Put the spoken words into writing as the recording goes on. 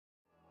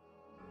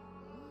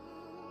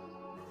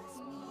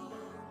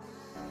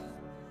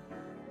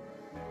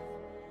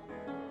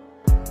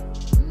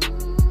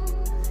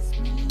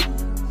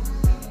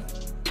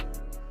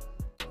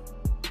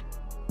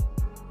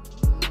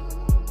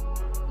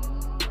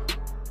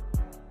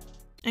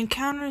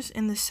Encounters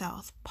in the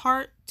South,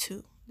 Part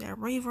 2, that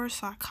reverse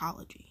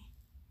psychology.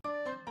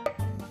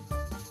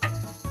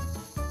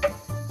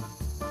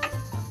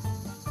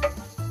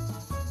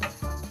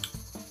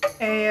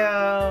 Hey,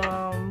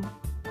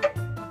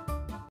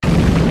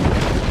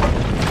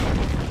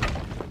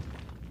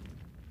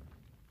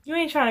 you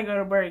ain't trying to go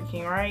to Burger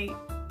King, right?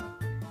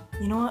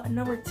 You know what?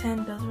 Number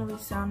 10 doesn't really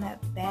sound that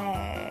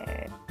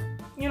bad.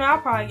 You know,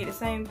 I'll probably get the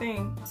same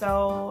thing.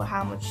 So,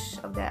 how much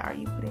of that are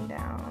you putting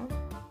down?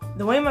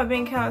 The way my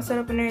bank account is set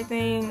up and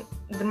everything,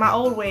 my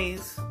old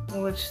ways,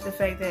 which the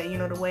fact that, you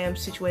know, the way I'm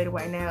situated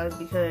right now is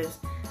because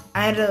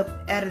I ended up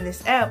adding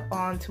this app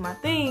onto my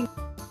thing,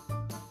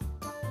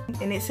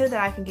 and it said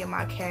that I can get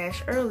my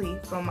cash early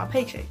from my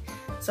paycheck.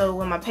 So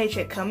when my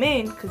paycheck come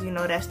in, because you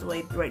know that's the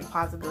way direct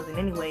deposit goes in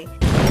anyway,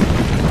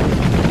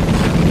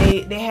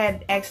 they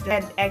had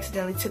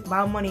accidentally took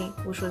my money,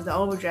 which was the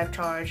overdraft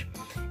charge,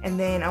 and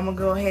then I'm gonna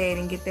go ahead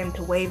and get them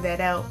to waive that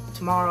out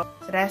tomorrow.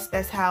 So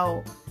that's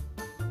how,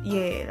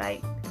 yeah,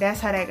 like that's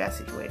how that got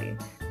situated.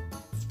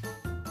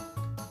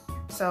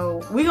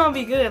 So we gonna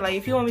be good. Like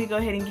if you want me to go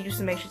ahead and get you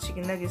some extra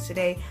chicken nuggets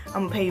today,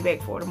 I'm gonna pay you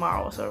back for it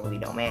tomorrow. So it really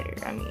don't matter.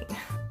 I mean,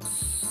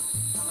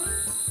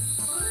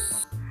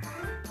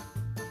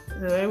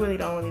 so it really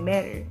don't really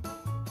matter.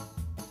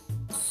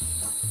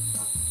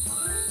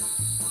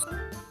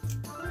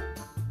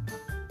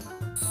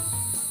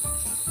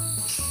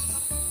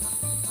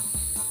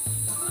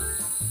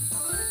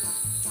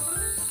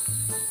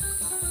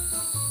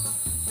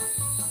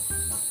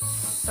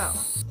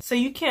 So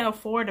you can't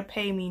afford to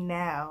pay me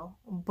now,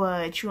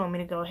 but you want me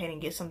to go ahead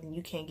and get something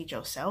you can't get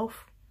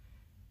yourself?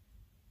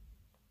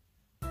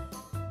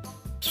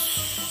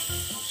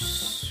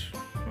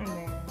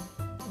 Man,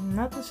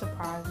 nothing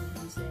surprises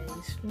these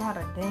days. Not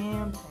a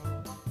damn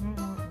thing.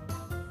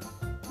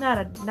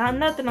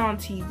 Nothing on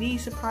TV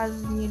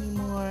surprises me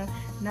anymore.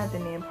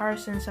 Nothing in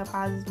person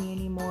surprises me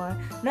anymore.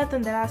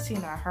 Nothing that I've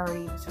seen or heard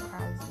even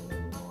surprises me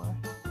anymore.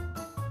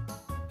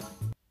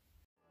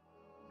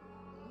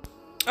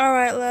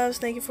 Alright loves,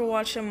 thank you for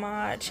watching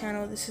my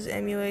channel. This is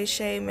MUA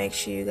Shay. Make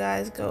sure you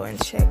guys go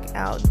and check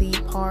out the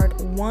part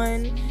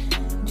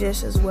 1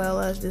 just as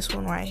well as this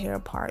one right here,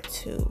 part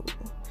 2.